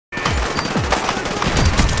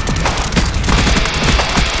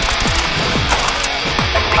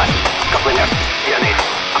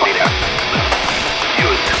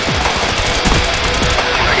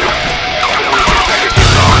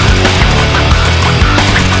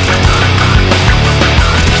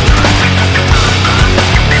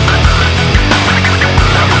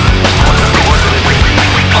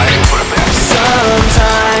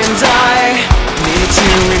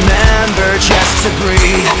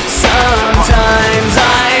Sometimes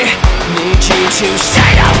I need you to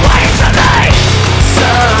stay away from me.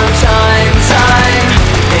 Sometimes I'm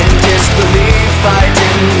in disbelief, I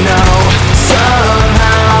didn't know.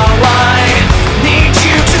 Somehow I need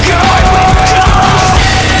you to go.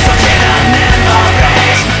 Forget our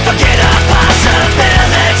memories, forget our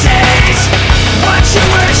possibilities. What you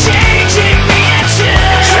were changing me into,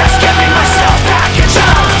 just giving myself back and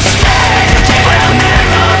don't stay. Forget our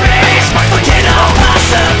memories, forget all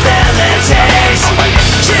possibilities.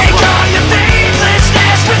 Take all your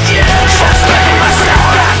faithlessness with you, just giving myself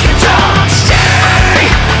back and don't stay.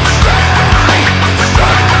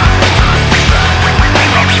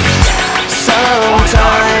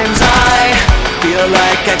 Sometimes I feel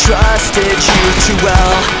like I trusted you too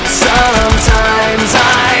well. Sometimes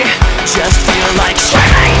I just feel like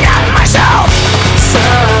screaming at myself.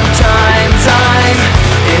 Sometimes I'm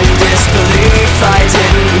in disbelief, I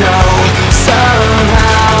didn't know.